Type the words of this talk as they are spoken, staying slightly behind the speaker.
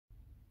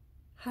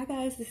Hi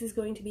guys, this is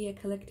going to be a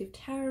collective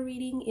tarot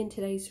reading. In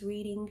today's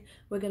reading,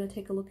 we're going to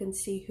take a look and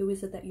see who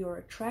is it that you're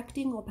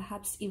attracting or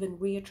perhaps even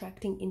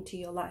re-attracting into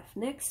your life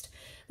next.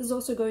 There's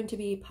also going to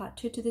be part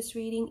 2 to this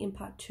reading. In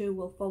part 2,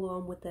 we'll follow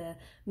on with the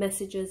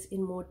messages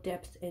in more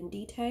depth and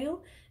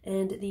detail.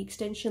 And the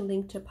extension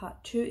link to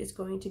part 2 is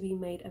going to be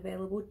made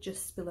available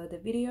just below the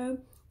video.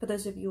 For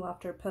those of you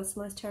after a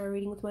personalized tarot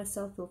reading with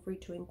myself, feel free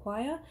to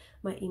inquire.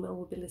 My email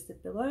will be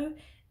listed below.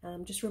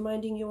 Just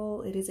reminding you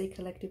all, it is a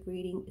collective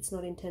reading. It's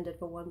not intended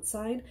for one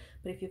side,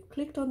 but if you've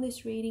clicked on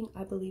this reading,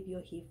 I believe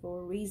you're here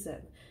for a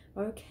reason.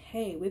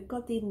 Okay, we've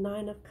got the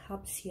 9 of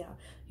Cups here.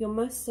 You're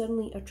most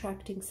certainly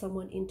attracting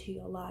someone into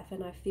your life,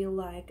 and I feel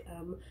like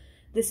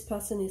this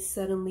person is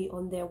certainly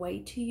on their way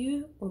to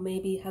you, or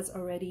maybe has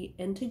already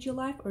entered your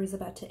life or is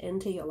about to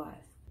enter your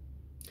life.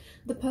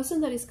 The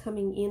person that is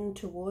coming in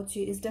towards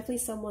you is definitely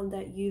someone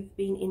that you've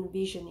been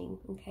envisioning,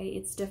 okay?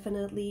 It's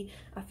definitely,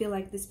 I feel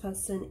like this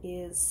person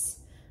is,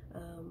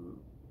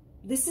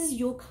 this is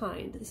your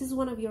kind. This is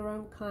one of your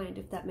own kind,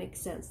 if that makes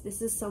sense.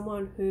 This is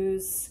someone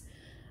who's,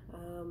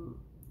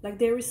 like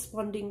they're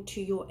responding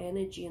to your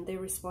energy and they're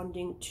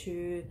responding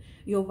to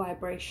your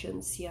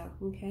vibrations here,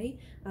 okay?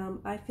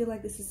 I feel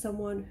like this is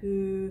someone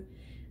who,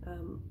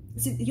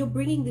 so you're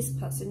bringing this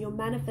person, you're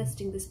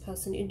manifesting this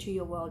person into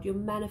your world, you're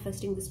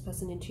manifesting this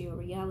person into your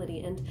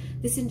reality, and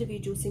this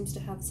individual seems to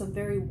have some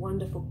very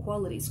wonderful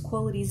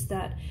qualities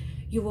that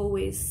you've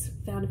always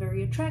found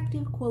very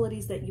attractive,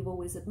 qualities that you've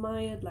always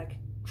admired, like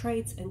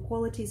traits and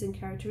qualities and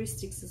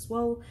characteristics as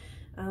well.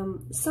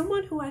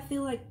 Someone who I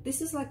feel like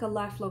this is like a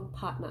lifelong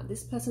partner.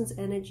 This person's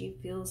energy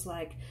feels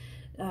like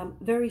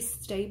very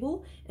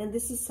stable, and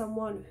this is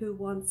someone who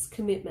wants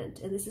commitment,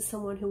 and this is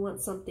someone who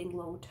wants something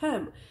long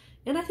term.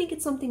 And I think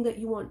it's something that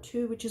you want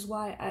too, which is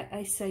why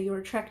I say you're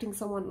attracting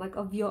someone like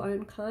of your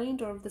own kind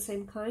or of the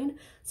same kind.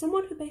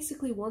 Someone who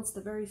basically wants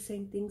the very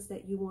same things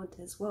that you want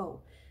as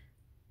well.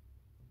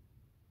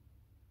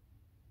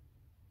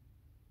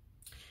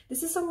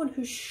 This is someone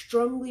who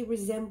strongly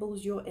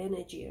resembles your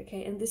energy,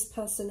 okay? And this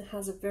person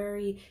has a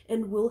very,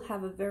 and will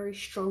have a very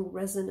strong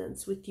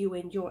resonance with you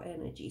and your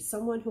energy.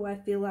 Someone who I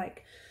feel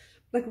like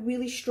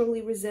really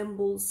strongly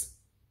resembles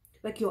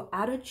like your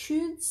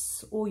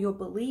attitudes or your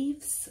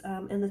beliefs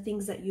and the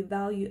things that you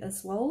value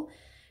as well.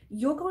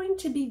 You're going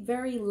to be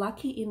very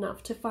lucky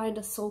enough to find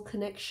a soul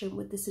connection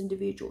with this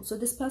individual. So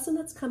this person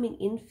that's coming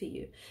in for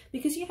you,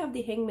 because you have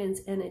the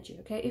Hangman's energy,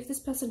 okay? If this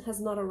person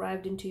has not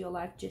arrived into your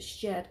life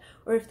just yet,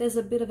 or if there's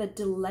a bit of a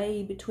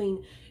delay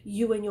between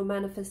you and your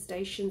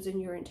manifestations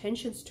and your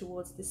intentions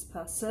towards this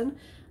person,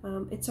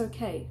 it's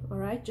okay, all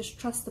right? Just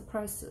trust the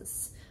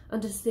process.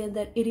 Understand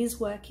that it is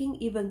working,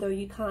 even though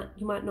you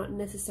might not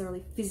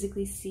necessarily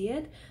physically see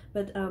it,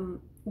 but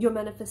your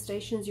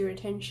manifestations, your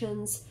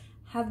intentions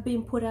have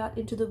been put out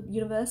into the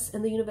universe,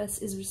 and the universe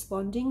is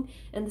responding,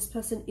 and this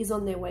person is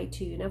on their way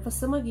to you. Now, for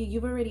some of you,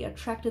 you've already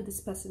attracted this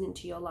person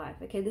into your life,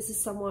 okay? This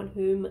is someone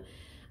whom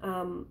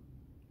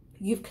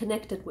you've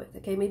connected with,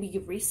 okay? Maybe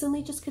you've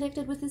recently just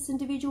connected with this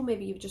individual,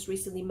 maybe you've just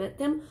recently met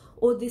them,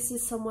 or this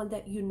is someone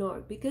that you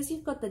know, because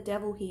you've got the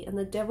devil here, and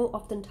the devil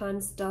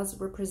oftentimes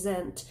does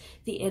represent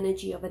the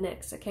energy of an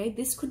ex, okay?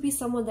 This could be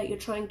someone that you're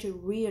trying to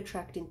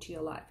re-attract into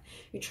your life.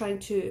 You're trying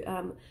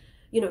to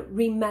you know,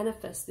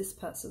 re-manifest this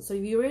person. So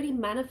if you already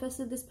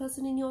manifested this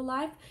person in your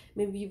life,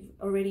 maybe you've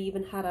already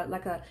even had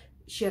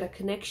shared a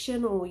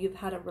connection, or you've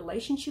had a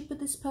relationship with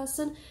this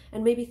person,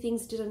 and maybe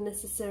things didn't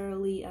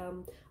necessarily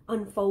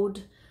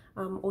unfold,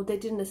 or they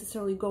didn't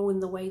necessarily go in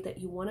the way that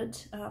you wanted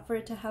for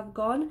it to have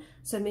gone.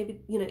 So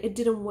maybe, you know, it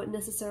didn't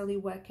necessarily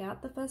work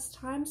out the first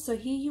time. So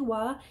here you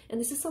are,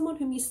 and this is someone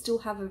whom you still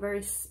have a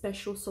very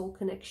special soul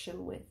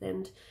connection with,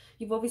 and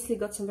you've obviously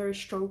got some very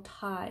strong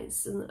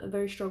ties and a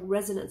very strong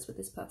resonance with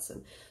this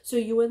person. So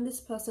you and this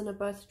person are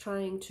both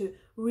trying to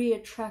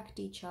re-attract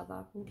each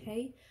other,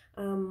 okay?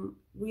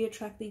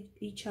 Re-attract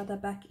each other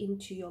back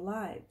into your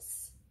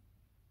lives.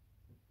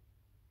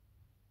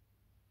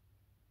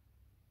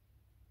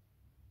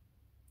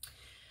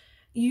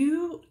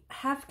 You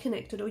have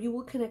connected, or you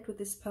will connect with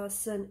this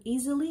person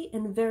easily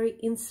and very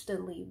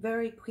instantly,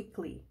 very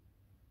quickly.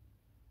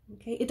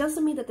 Okay, it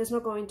doesn't mean that there's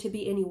not going to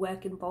be any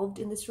work involved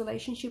in this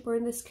relationship or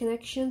in this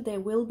connection. There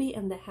will be,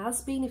 and there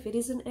has been, if it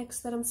is an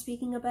ex that I'm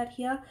speaking about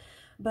here.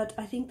 But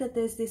I think that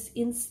there's this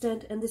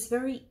instant and this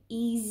very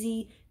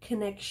easy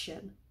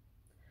connection.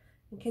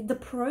 Okay, the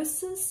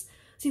process,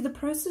 see, the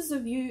process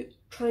of you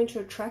trying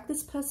to attract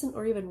this person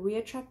or even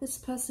re-attract this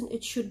person,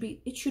 it should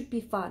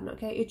be fun,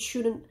 okay? It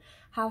shouldn't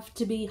have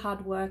to be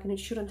hard work, and it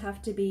shouldn't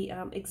have to be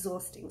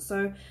exhausting.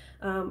 So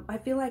I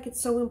feel like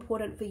it's so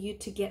important for you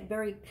to get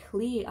very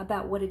clear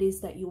about what it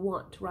is that you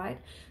want, right?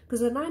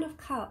 Because the 9 of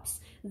Cups,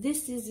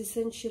 this is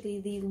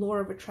essentially the law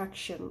of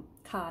attraction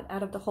card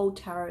out of the whole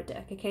tarot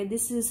deck, okay?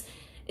 This is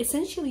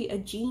essentially a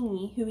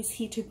genie who is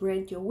here to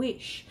grant your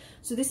wish.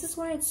 So this is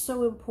why it's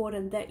so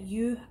important that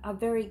you are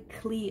very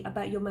clear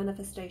about your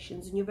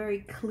manifestations, and you're very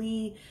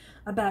clear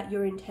about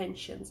your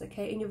intentions,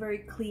 okay? And you're very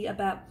clear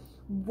about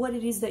what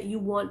it is that you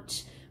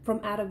want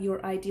from out of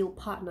your ideal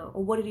partner,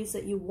 or what it is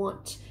that you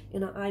want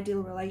in an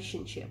ideal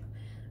relationship.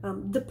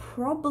 The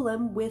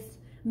problem with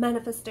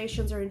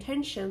manifestations or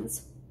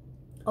intentions,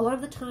 a lot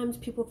of the times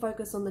people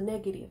focus on the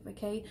negative,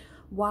 okay?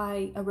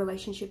 Why a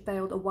relationship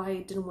failed or why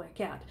it didn't work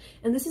out.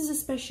 And this is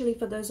especially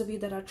for those of you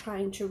that are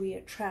trying to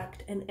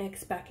re-attract an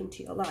ex back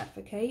into your life,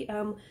 okay?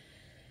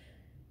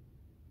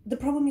 The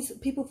problem is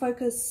people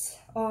focus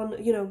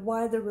on, you know,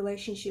 why the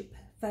relationship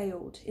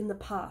failed in the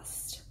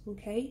past,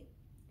 okay?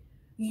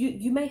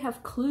 You may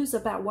have clues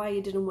about why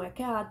it didn't work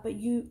out, but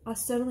you are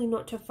certainly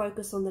not to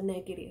focus on the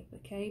negative,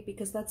 okay?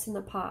 Because that's in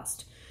the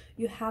past.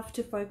 You have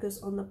to focus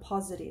on the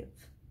positive.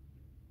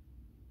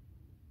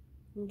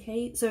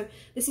 Okay, so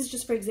this is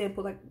just for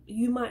example, like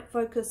you might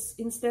focus,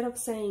 instead of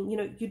saying, you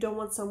know, you don't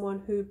want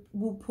someone who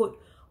will put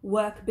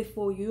work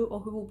before you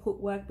or who will put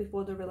work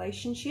before the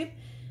relationship,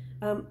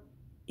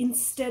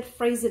 instead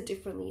phrase it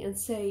differently and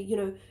say, you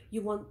know,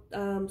 you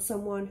want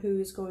someone who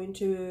is going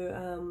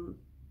to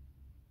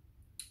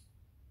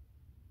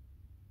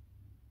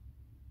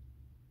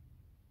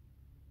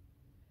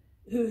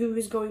who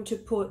is going to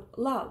put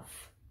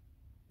love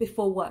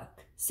before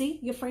work. See,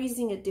 you're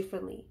phrasing it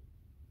differently.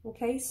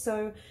 Okay,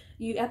 so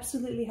you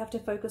absolutely have to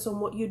focus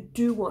on what you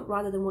do want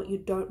rather than what you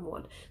don't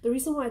want. The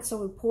reason why it's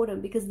so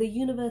important, because the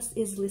universe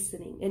is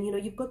listening, and you know,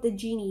 you've got the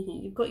genie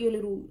here, you've got your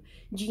little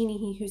genie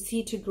here who's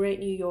here to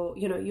grant you your,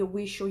 you know, your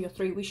wish or your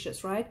 3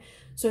 wishes, right?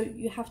 So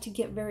you have to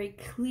get very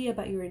clear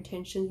about your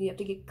intentions. You have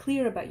to get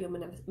clear about your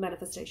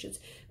manifestations,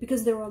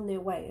 because they're on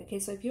their way. Okay,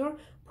 so if you're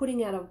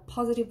putting out a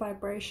positive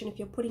vibration, if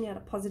you're putting out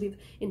a positive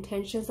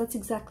intentions, that's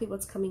exactly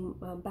what's coming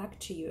back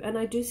to you. And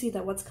I do see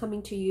that what's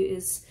coming to you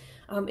is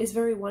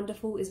very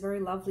wonderful, is very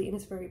lovely, and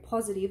it's very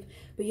positive,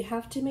 but you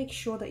have to make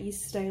sure that you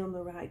stay on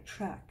the right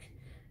track.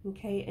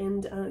 Okay,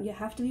 and you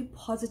have to be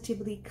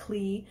positively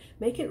clear,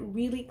 make it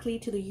really clear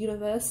to the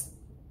universe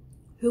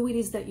who it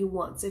is that you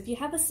want. So if you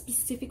have a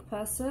specific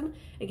person,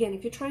 again,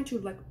 if you're trying to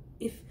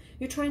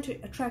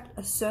attract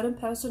a certain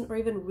person or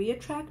even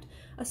re-attract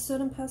a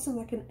certain person,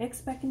 like an ex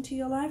back into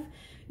your life,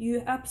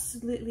 you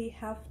absolutely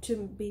have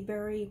to be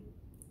very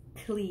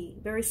clear,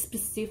 very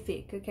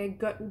specific. Okay,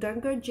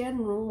 don't go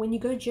general. When you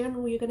go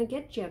general, you're going to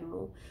get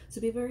general. So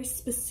be very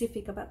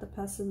specific about the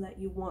person that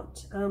you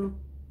want.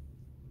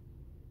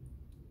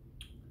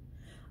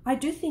 I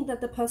do think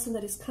that the person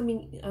that is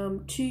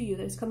coming to you,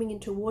 that is coming in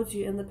towards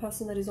you, and the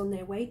person that is on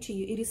their way to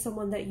you, it is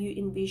someone that you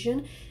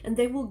envision, and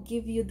they will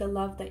give you the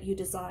love that you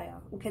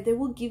desire. Okay, they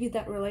will give you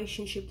that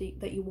relationship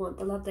that you want,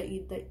 the love that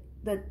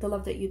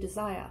you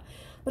desire.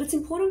 But it's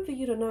important for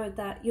you to know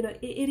that, you know,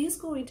 it is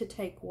going to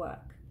take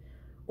work.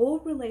 All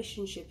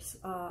relationships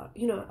are,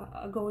 you know,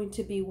 are going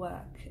to be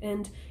work,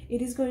 and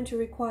it is going to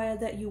require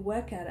that you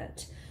work at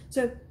it.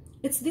 So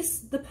it's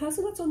the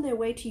person that's on their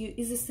way to you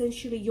is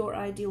essentially your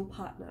ideal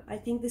partner. I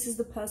think this is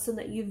the person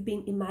that you've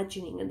been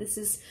imagining, and this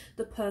is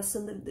the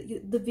person,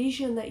 the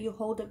vision that you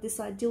hold of this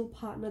ideal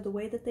partner, the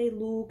way that they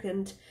look,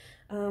 and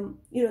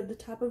you know, the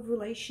type of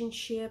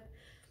relationship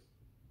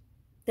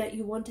that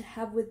you want to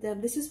have with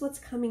them. This is what's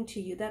coming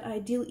to you, that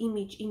ideal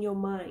image in your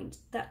mind,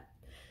 that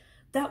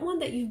one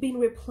that you've been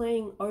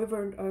replaying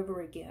over and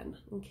over again.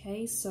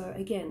 Okay, so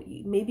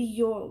again, maybe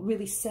you're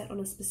really set on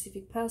a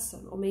specific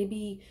person, or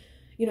maybe,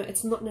 you know,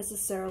 it's not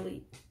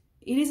necessarily,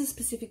 it is a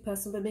specific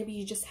person, but maybe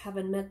you just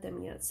haven't met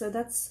them yet. So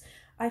that's,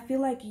 I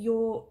feel like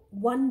you're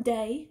one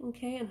day,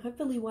 okay, and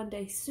hopefully one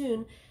day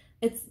soon,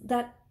 it's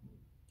that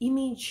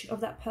image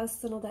of that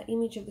person or that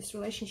image of this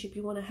relationship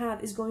you want to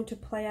have is going to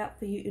play out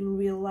for you in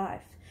real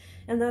life.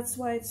 And that's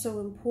why it's so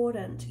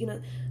important, you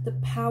know, the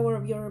power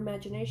of your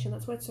imagination.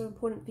 That's why it's so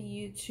important for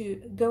you to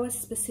go as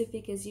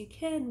specific as you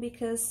can,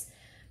 because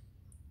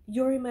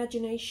your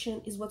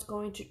imagination is what's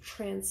going to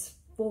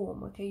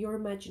transform, okay? Your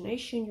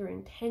imagination, your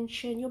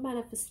intention, your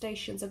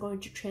manifestations are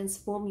going to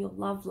transform your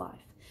love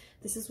life.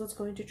 This is what's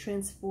going to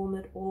transform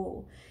it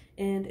all.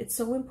 And it's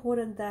so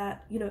important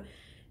that, you know,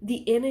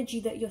 the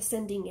energy that you're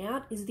sending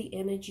out is the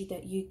energy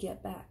that you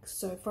get back.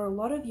 So for a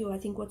lot of you, I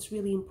think what's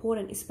really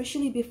important,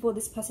 especially before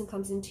this person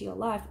comes into your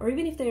life, or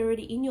even if they're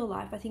already in your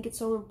life, I think it's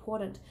so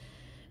important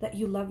that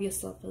you love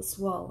yourself as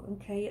well,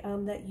 okay?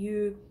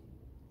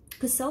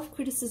 Because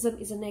self-criticism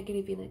is a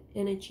negative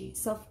energy.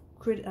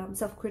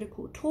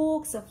 Self-critical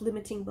talk,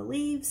 self-limiting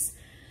beliefs,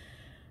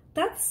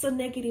 that's a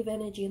negative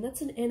energy, and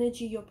that's an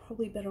energy you're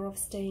probably better off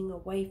staying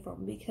away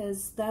from,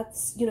 because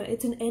that's, you know,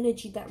 it's an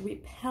energy that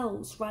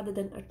repels rather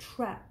than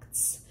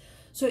attracts.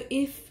 So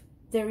if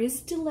there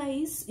is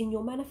delays in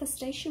your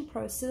manifestation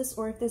process,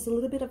 or if there's a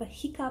little bit of a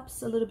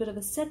hiccups, a little bit of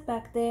a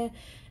setback there,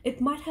 it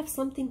might have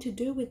something to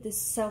do with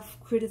this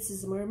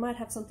self-criticism, or it might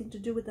have something to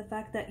do with the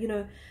fact that, you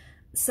know,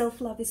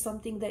 self-love is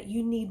something that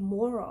you need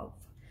more of.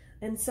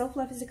 And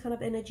self-love is a kind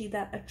of energy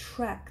that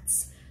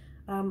attracts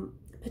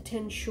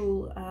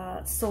potential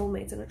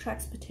soulmates and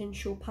attracts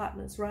potential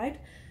partners, right?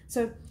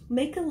 So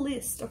make a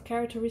list of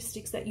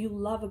characteristics that you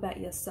love about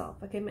yourself,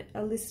 okay?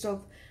 A list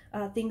of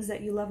things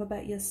that you love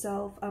about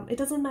yourself. It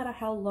doesn't matter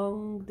how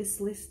long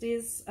this list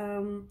is.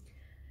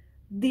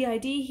 The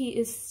idea here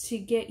is to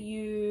get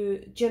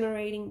you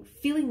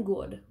feeling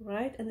good,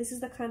 right? And this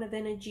is the kind of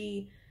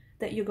energy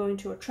that you're going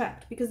to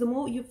attract, because the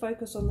more you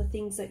focus on the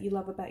things that you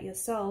love about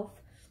yourself,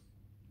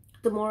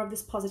 the more of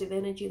this positive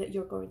energy that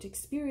you're going to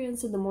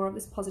experience, and the more of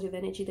this positive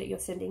energy that you're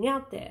sending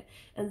out there.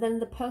 And then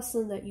the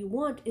person that you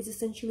want is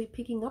essentially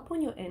picking up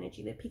on your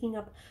energy. They're picking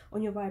up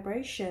on your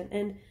vibration.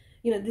 And,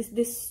 you know,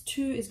 this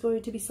too is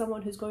going to be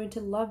someone who's going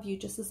to love you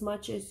just as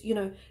much as, you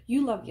know,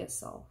 you love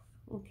yourself.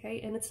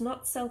 Okay, and it's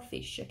not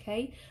selfish.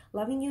 Okay,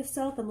 loving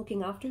yourself and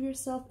looking after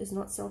yourself is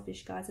not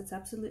selfish, guys. It's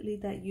absolutely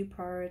that you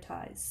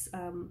prioritize,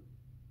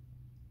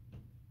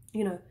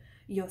 you know,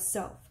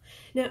 yourself.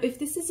 Now, if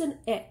this is an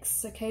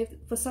ex, okay,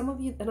 for some of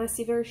you, and I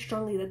see very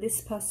strongly that this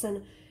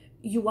person,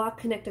 you are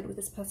connected with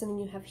this person and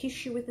you have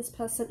history with this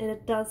person, and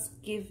it does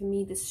give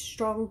me this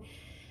strong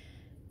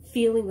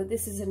feeling that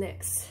this is an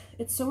ex.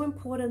 It's so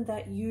important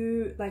that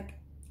you, like,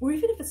 or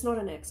even if it's not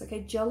an ex,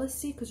 okay,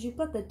 jealousy, because you've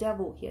got the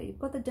devil here. You've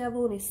got the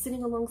devil and he's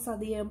sitting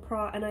alongside the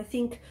emperor. And I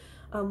think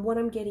what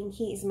I'm getting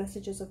here is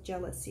messages of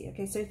jealousy,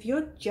 okay? So if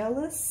you're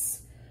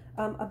jealous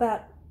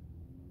about,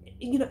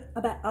 you know,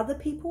 about other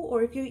people,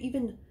 or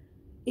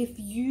if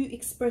you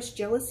express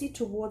jealousy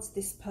towards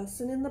this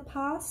person in the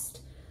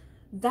past,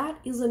 that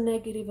is a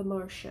negative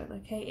emotion,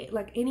 okay?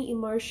 Like any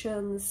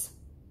emotions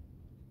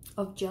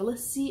of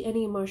jealousy,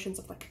 any emotions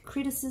of like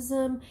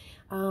criticism,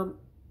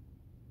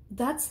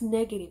 that's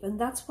negative, and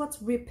that's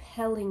what's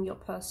repelling your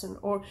person,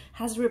 or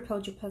has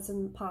repelled your person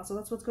in the past. So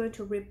that's what's going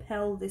to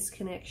repel this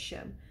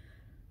connection,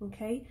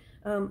 okay?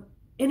 And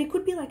it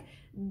could be like,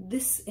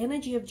 this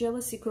energy of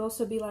jealousy could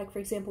also be like, for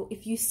example,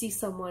 if you see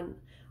someone,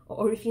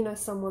 or if you know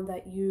someone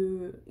that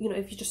you know,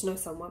 if you just know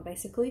someone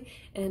basically,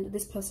 and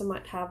this person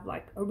might have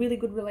like a really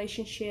good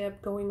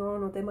relationship going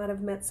on, or they might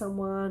have met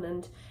someone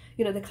and,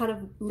 you know, they're kind of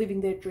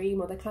living their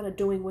dream, or they're kind of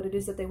doing what it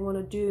is that they want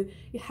to do.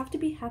 You have to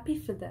be happy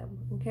for them,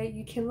 okay?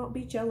 You cannot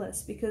be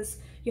jealous, because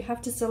you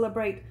have to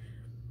celebrate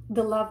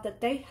the love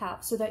that they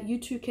have so that you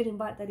too can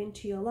invite that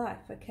into your life,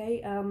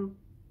 okay?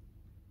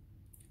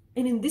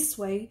 And in this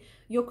way,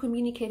 you're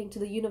communicating to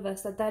the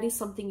universe that that is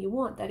something you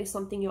want, that is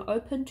something you're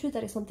open to,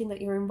 that is something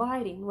that you're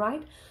inviting,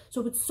 right?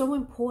 So it's so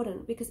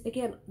important, because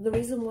again, the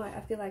reason why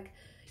I feel like,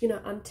 you know,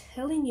 I'm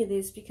telling you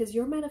this, because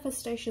your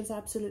manifestation is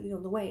absolutely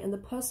on the way, and the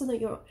person that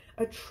you're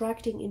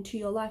attracting into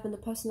your life and the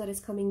person that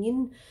is coming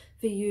in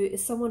for you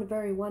is someone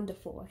very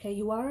wonderful, okay?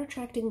 You are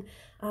attracting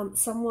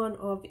someone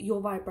of your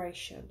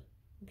vibration,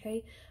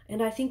 okay?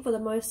 And I think for the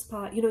most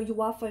part, you know,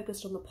 you are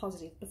focused on the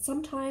positive, but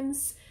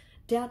sometimes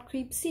doubt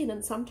creeps in,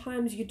 and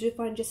sometimes you do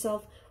find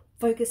yourself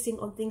focusing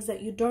on things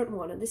that you don't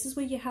want. And this is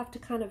where you have to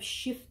kind of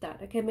shift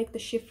that, okay? Make the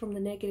shift from the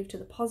negative to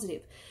the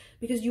positive,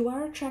 because you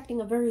are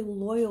attracting a very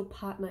loyal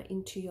partner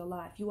into your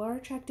life. You are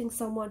attracting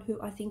someone who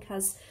I think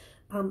has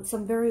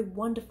some very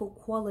wonderful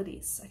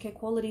qualities, okay?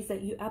 Qualities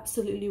that you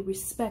absolutely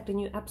respect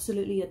and you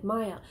absolutely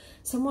admire.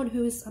 Someone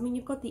who is, I mean,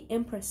 you've got the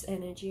Empress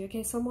energy,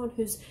 okay? Someone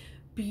who's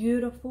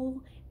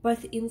beautiful,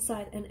 both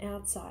inside and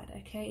outside,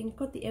 okay? And you've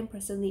got the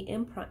Empress and the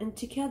Emperor, and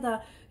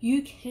together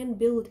you can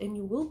build, and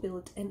you will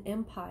build, an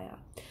empire.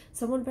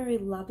 Someone very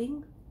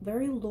loving,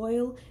 very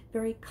loyal,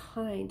 very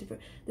kind.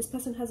 This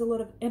person has a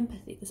lot of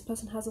empathy. This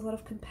person has a lot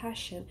of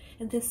compassion,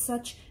 and there's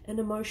such an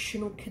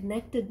emotional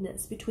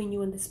connectedness between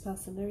you and this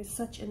person. There is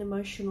such an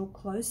emotional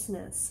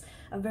closeness,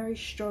 a very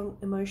strong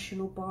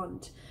emotional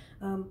bond.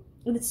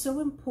 And it's so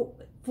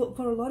important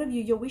for a lot of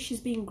you, your wish is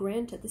being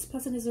granted. This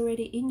person is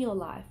already in your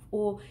life,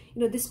 or,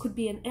 you know, this could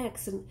be an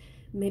ex, and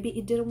maybe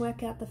it didn't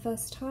work out the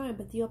first time,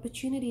 but the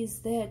opportunity is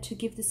there to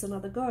give this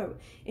another go.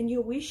 And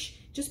your wish,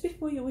 just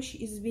before your wish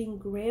is being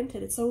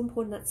granted, it's so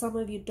important that some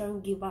of you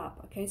don't give up,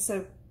 okay?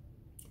 So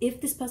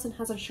if this person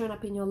hasn't shown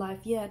up in your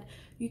life yet,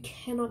 you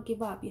cannot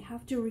give up. You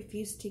have to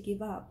refuse to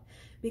give up,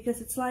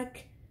 because it's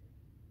like,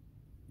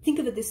 think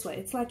of it this way.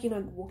 It's like, you know,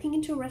 walking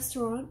into a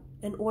restaurant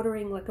and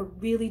ordering like a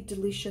really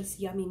delicious,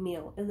 yummy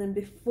meal. And then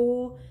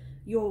before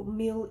your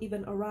meal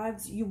even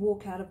arrives, you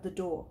walk out of the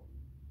door.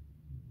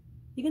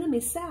 You're going to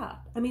miss out.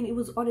 I mean, it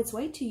was on its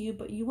way to you,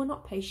 but you were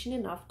not patient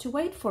enough to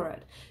wait for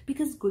it,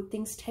 because good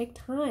things take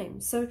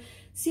time. So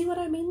see what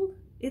I mean?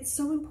 It's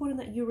so important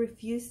that you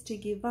refuse to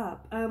give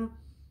up.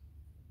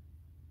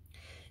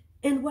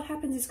 And what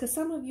happens is, because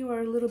some of you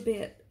are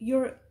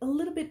you're a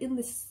little bit in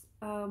this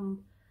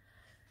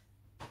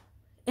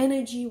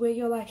energy where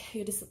you're like,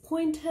 you're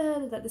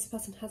disappointed that this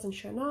person hasn't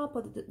shown up,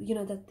 or that, you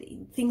know, that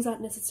things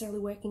aren't necessarily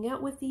working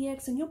out with the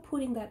ex, and you're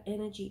putting that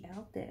energy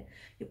out there.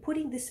 You're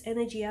putting this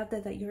energy out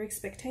there that your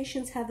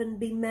expectations haven't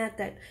been met,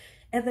 that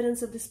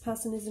evidence of this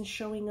person isn't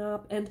showing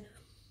up, and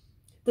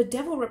the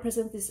devil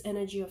represents this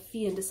energy of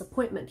fear and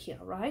disappointment here,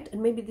 right?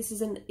 And maybe this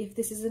is if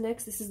this is an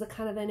ex, this is the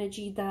kind of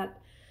energy that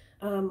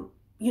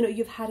you know,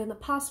 you've had in the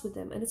past with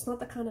them, and it's not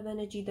the kind of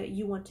energy that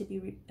you want to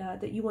be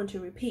to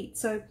repeat.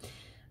 So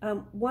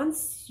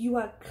once you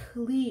are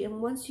clear,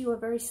 and once you are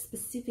very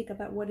specific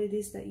about what it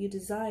is that you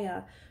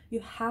desire, you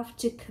have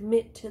to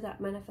commit to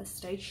that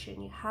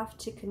manifestation. You have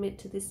to commit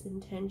to this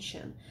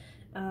intention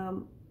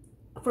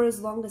for as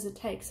long as it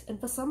takes. And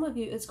for some of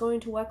you, it's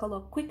going to work a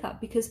lot quicker,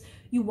 because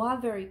you are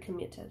very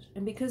committed,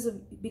 and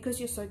because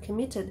you're so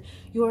committed,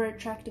 you are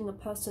attracting a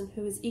person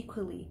who is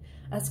equally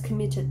as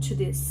committed to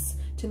this,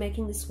 to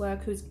making this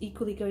work, who's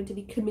equally going to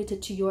be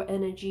committed to your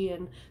energy,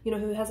 and, you know,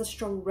 who has a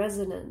strong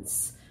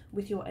resonance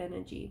with your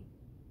energy.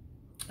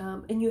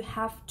 And you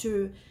have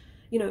to,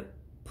 you know,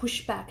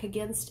 push back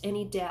against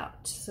any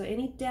doubt. So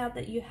any doubt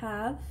that you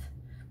have,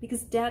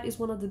 because doubt is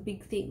one of the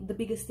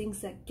biggest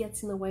things that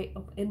gets in the way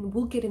of, and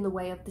will get in the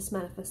way of, this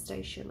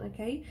manifestation,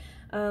 okay?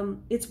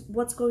 It's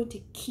what's going to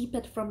keep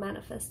it from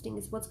manifesting.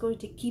 It's what's going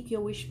to keep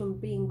your wish from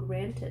being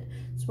granted.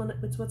 It's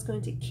what's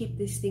going to keep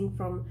this thing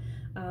from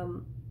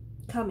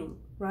coming,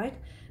 right?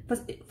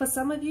 For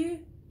some of you,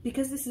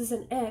 because this is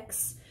an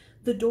ex,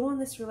 the door in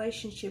this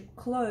relationship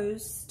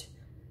closed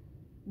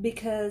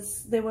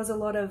because there was a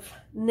lot of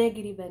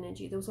negative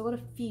energy, there was a lot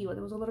of fear,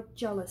 there was a lot of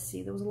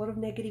jealousy, there was a lot of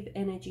negative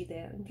energy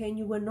there, okay? And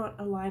you were not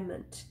in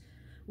alignment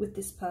with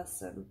this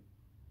person.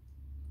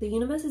 The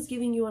universe is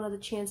giving you another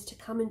chance to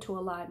come into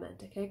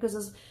alignment, okay? Because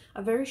there's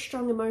a very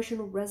strong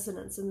emotional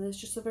resonance, and there's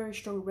just a very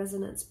strong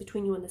resonance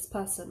between you and this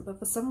person. But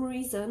for some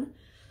reason,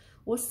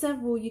 or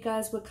several, you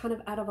guys were kind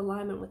of out of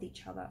alignment with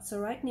each other. So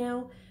right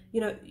now, you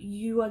know,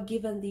 you are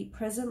given the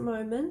present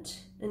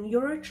moment, and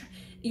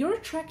you're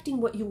attracting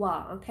what you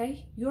are,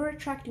 okay? You're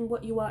attracting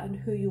what you are and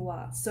who you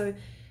are. So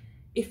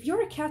if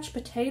you're a couch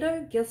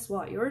potato, guess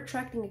what? You're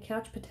attracting a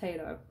couch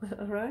potato,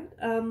 all right?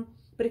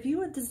 But if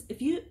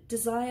you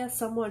desire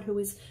someone who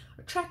is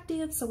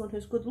attractive, someone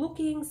who's good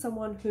looking,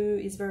 someone who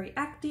is very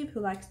active, who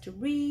likes to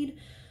read,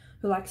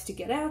 who likes to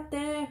get out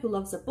there, who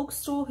loves a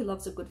bookstore, who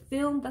loves a good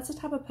film, that's the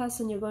type of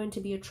person you're going to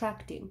be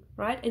attracting,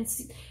 right? And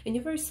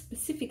you're very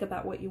specific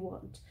about what you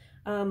want.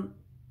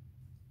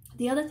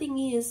 The other thing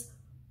is,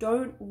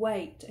 don't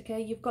wait,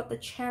 okay? You've got the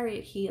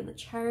Chariot here, and the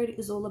Chariot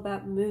is all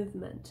about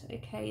movement,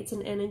 okay? It's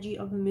an energy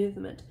of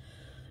movement.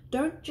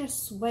 Don't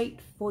just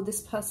wait for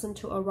this person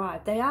to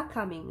arrive. They are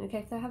coming, okay?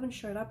 If they haven't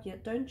showed up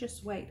yet, don't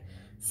just wait.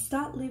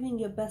 Start living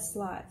your best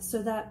life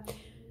so that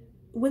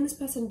when this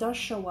person does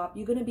show up,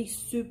 you're going to be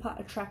super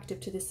attractive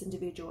to this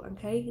individual,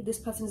 okay? This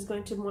person is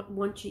going to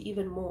want you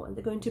even more, and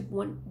they're going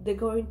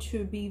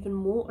to be even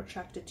more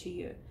attracted to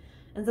you,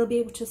 and they'll be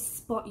able to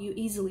spot you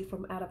easily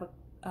from out of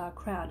a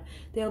crowd.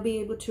 They'll be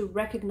able to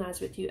recognize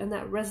with you, and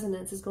that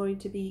resonance is going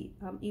to be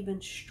even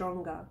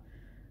stronger,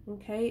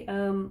 okay?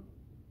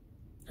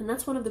 And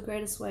that's one of the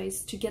greatest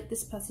ways to get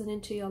this person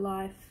into your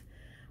life,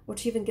 or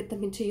to even get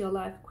them into your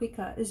life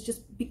quicker, is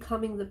just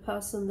becoming the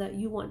person that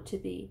you want to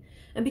be,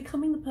 and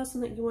becoming the person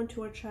that you want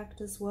to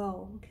attract as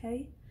well,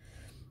 okay?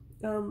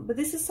 But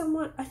this is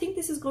someone, I think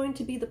this is going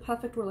to be the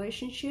perfect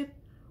relationship,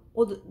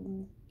 or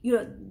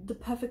the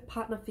perfect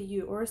partner for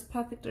you, or as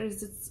perfect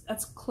as it's,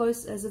 as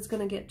close as it's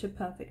going to get to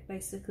perfect,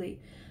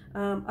 basically.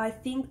 I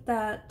think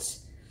that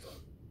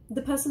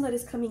the person that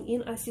is coming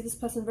in, I see this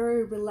person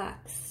very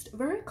relaxed,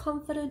 very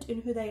confident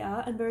in who they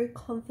are, and very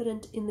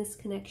confident in this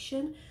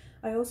connection.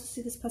 I also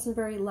see this person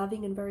very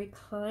loving and very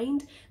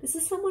kind. This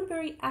is someone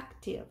very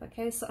active,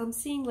 okay? So I'm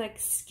seeing like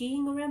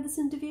skiing around this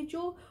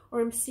individual,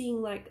 or I'm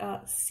seeing like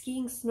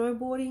skiing,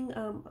 snowboarding.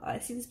 I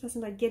see this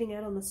person like getting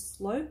out on the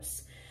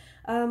slopes.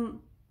 I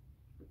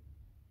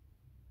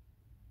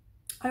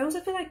also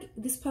feel like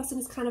this person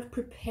is kind of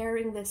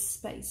preparing this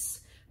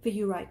space for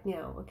you right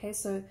now, okay?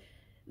 So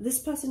this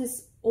person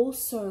is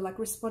also like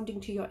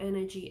responding to your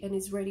energy, and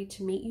is ready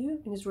to meet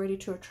you, and is ready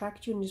to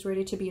attract you, and is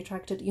ready to be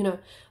attracted, you know,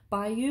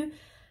 by you.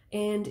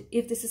 And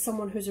if this is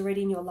someone who's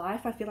already in your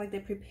life, I feel like they're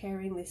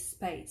preparing this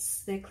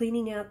space. They're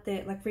cleaning out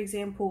their, like, for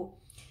example,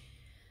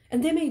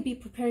 and they may be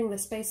preparing the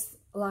space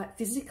like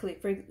physically,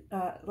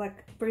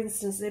 for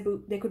instance,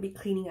 they could be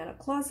cleaning out a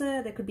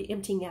closet, they could be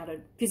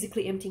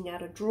physically emptying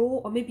out a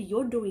drawer, or maybe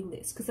you're doing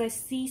this, because I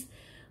see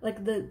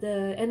like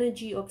the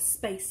energy of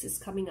space is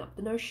coming up,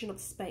 the notion of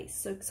space.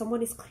 So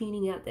someone is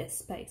cleaning out their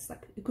space,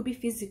 like it could be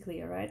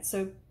physically, all right?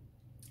 So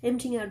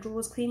emptying out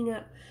drawers, cleaning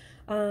out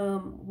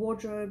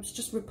wardrobes,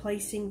 just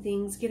replacing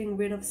things, getting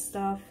rid of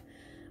stuff.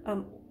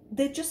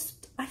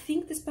 I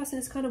think this person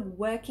is kind of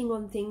working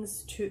on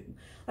things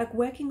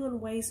working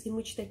on ways in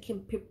which they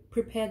can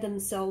prepare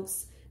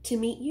themselves to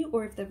meet you,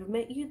 or if they've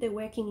met you, they're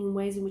working in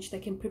ways in which they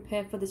can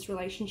prepare for this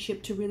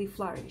relationship to really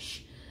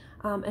flourish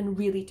and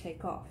really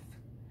take off.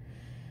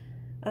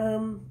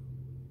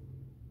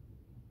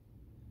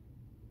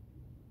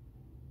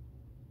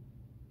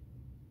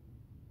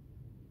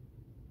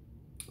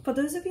 For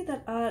those of you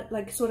that are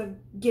like sort of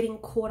getting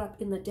caught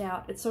up in the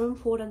doubt, it's so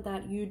important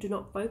that you do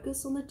not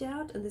focus on the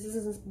doubt, and this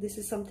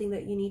is something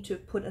that you need to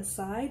put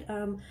aside.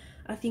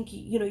 I think,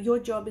 you know, your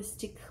job is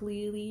to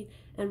clearly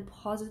and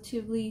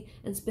positively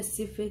and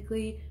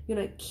specifically, you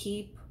know,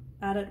 keep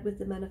at it with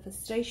the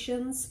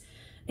manifestations,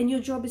 and your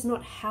job is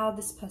not how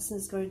this person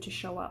is going to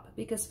show up,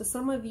 because for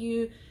some of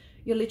you,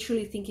 you're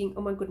literally thinking,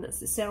 oh my goodness,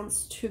 this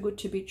sounds too good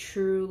to be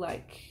true,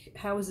 like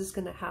how is this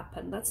going to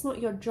happen? That's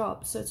not your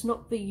job, so it's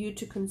not for you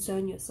to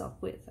concern yourself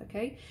with,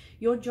 okay?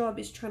 Your job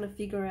is trying to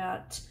figure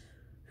out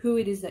who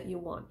it is that you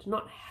want,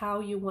 not how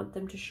you want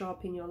them to show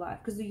up in your life,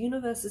 because the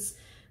universe is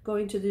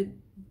going to do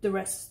the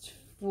rest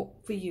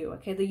for you,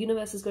 okay? The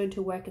universe is going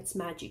to work its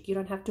magic. You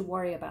don't have to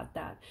worry about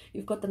that.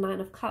 You've got the Nine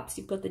of Cups,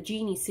 you've got the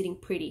genie sitting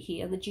pretty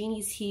here, and the genie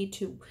is here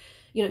to,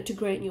 you know, to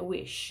grant your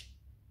wish.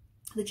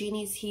 The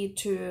genie is here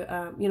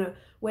to, you know,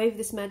 wave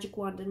this magic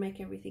wand and make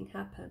everything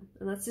happen.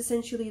 And that's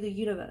essentially the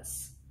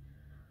universe.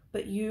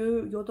 but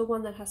you're the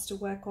one that has to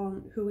work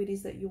on who it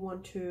is that you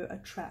want to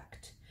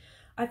attract.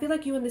 I feel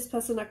like you and this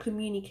person are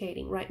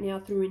communicating right now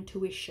through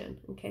intuition.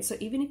 Okay, so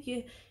even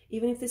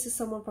if this is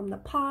someone from the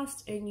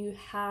past and you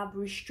have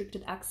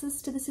restricted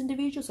access to this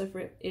individual, so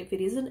if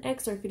it is an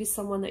ex, or if it is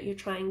someone that you're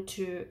trying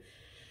to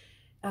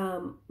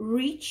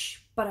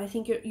reach, but I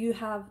think you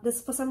have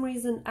this, for some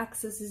reason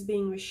access is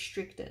being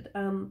restricted.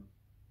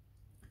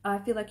 I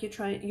feel like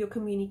you're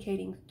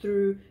communicating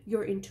through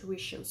your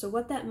intuition. So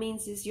what that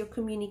means is you're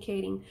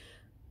communicating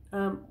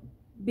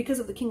because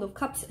of the King of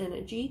Cups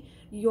energy,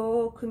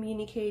 you're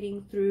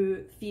communicating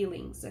through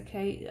feelings,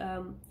 okay?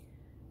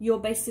 You're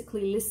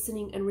basically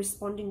listening and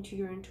responding to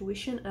your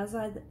intuition, as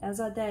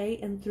are they,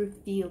 and through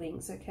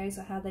feelings, okay?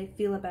 So how they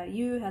feel about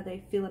you, how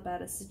they feel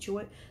about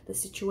the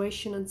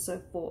situation, and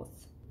so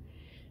forth.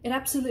 It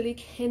absolutely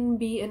can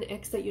be an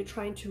ex that you're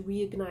trying to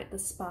reignite the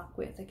spark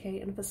with, okay?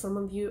 And for some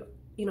of you,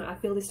 you know, I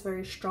feel this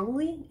very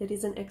strongly. It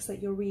is an ex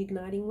that you're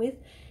reigniting with,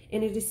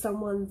 and it is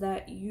someone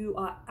that you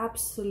are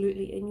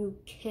absolutely, and you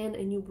can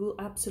and you will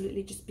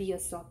absolutely just be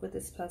yourself with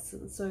this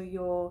person. So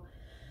you're,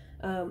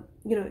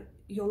 you know,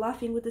 you're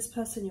laughing with this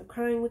person, you're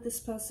crying with this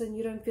person.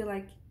 You don't feel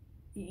like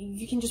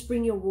you can just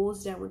bring your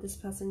walls down with this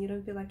person. You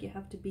don't feel like you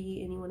have to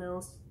be anyone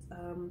else.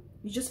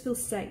 You just feel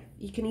safe.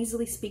 You can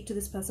easily speak to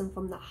this person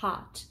from the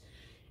heart,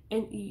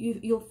 and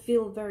you'll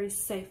feel very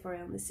safe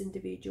around this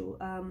individual.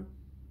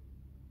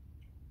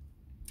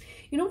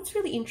 You know what's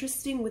really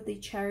interesting with the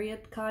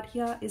Chariot card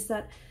here is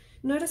that,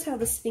 notice how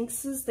the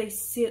Sphinxes, they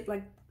sit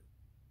like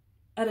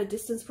at a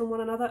distance from one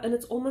another, and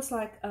it's almost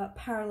like a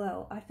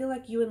parallel. I feel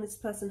like you and this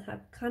person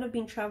have kind of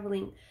been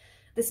traveling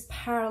this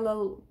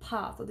parallel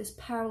path, or this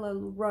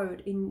parallel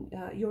road in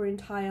your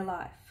entire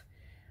life.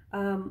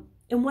 And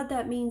what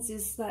that means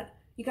is that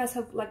you guys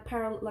have like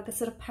a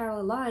set of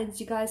parallel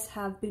lines. You guys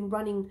have been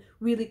running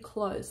really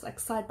close, like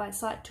side by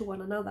side to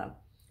one another.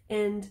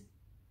 And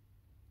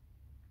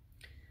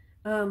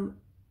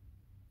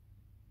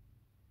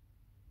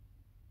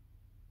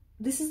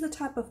this is the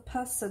type of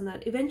person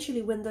that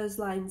eventually, when those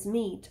lines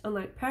meet,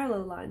 unlike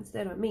parallel lines,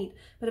 they don't meet,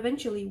 but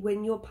eventually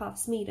when your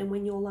paths meet and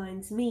when your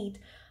lines meet,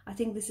 I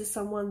think this is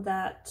someone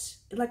that,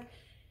 like,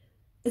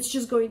 it's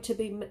just going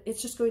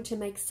to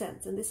make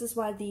sense. And this is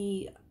why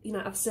you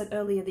know, I've said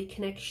earlier, the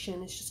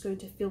connection is just going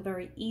to feel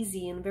very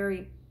easy and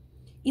very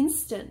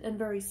instant and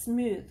very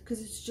smooth, because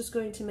it's just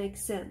going to make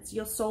sense.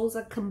 Your souls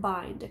are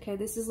combined, okay?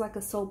 This is like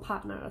a soul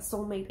partner, a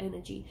soulmate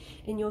energy,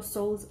 and your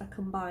souls are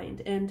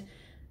combined, and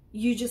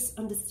you just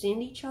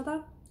understand each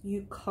other,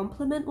 you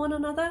complement one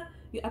another,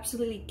 you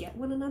absolutely get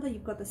one another,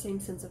 you've got the same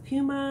sense of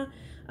humor,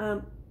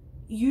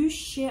 you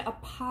share a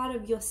part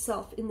of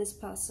yourself in this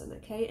person,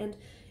 okay? And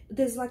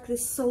there's like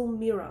this soul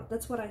mirror.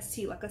 That's what I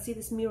see. Like, I see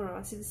this mirror,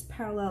 I see this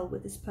parallel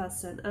with this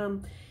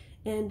person,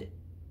 and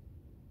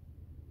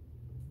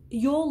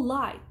your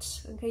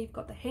light, okay, you've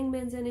got the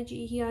Hangman's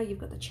energy here, you've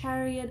got the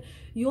Chariot.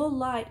 Your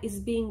light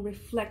is being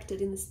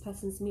reflected in this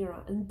person's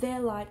mirror, and their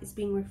light is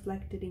being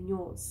reflected in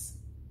yours.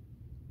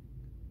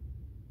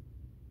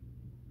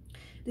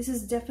 This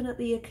is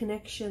definitely a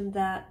connection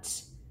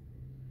that,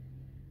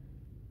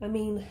 I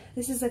mean,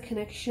 this is a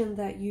connection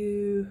that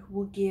you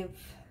will give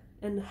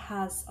and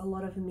has a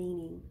lot of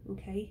meaning,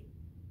 okay?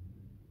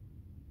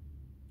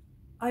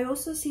 I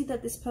also see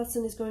that this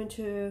person is going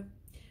to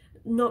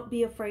not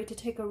be afraid to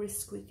take a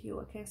risk with you,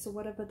 okay? So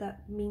whatever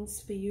that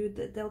means for you,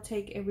 that they'll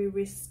take every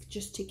risk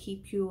just to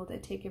keep you, or they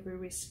take every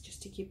risk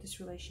just to keep this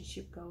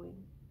relationship going.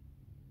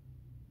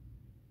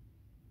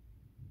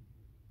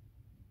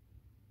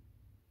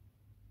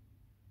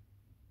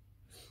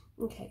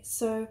 Okay,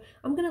 so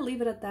I'm going to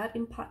leave it at that.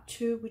 In part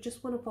 2, we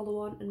just want to follow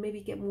on and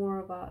maybe get more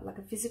of a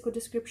physical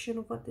description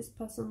of what this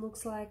person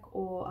looks like,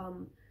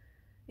 or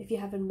if you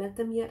haven't met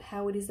them yet,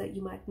 how it is that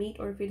you might meet,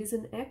 or if it is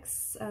an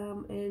ex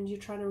and you're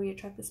trying to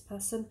reattract this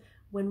person,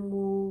 when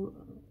will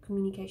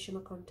communication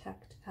or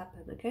contact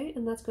happen, okay?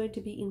 And that's going to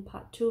be in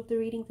part 2 of the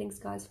reading. Thanks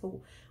guys for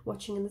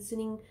watching and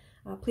listening.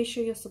 Please show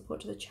your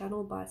support to the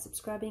channel by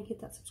subscribing. Hit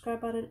that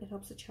subscribe button. It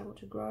helps the channel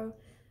to grow.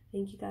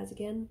 Thank you guys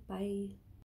again. Bye.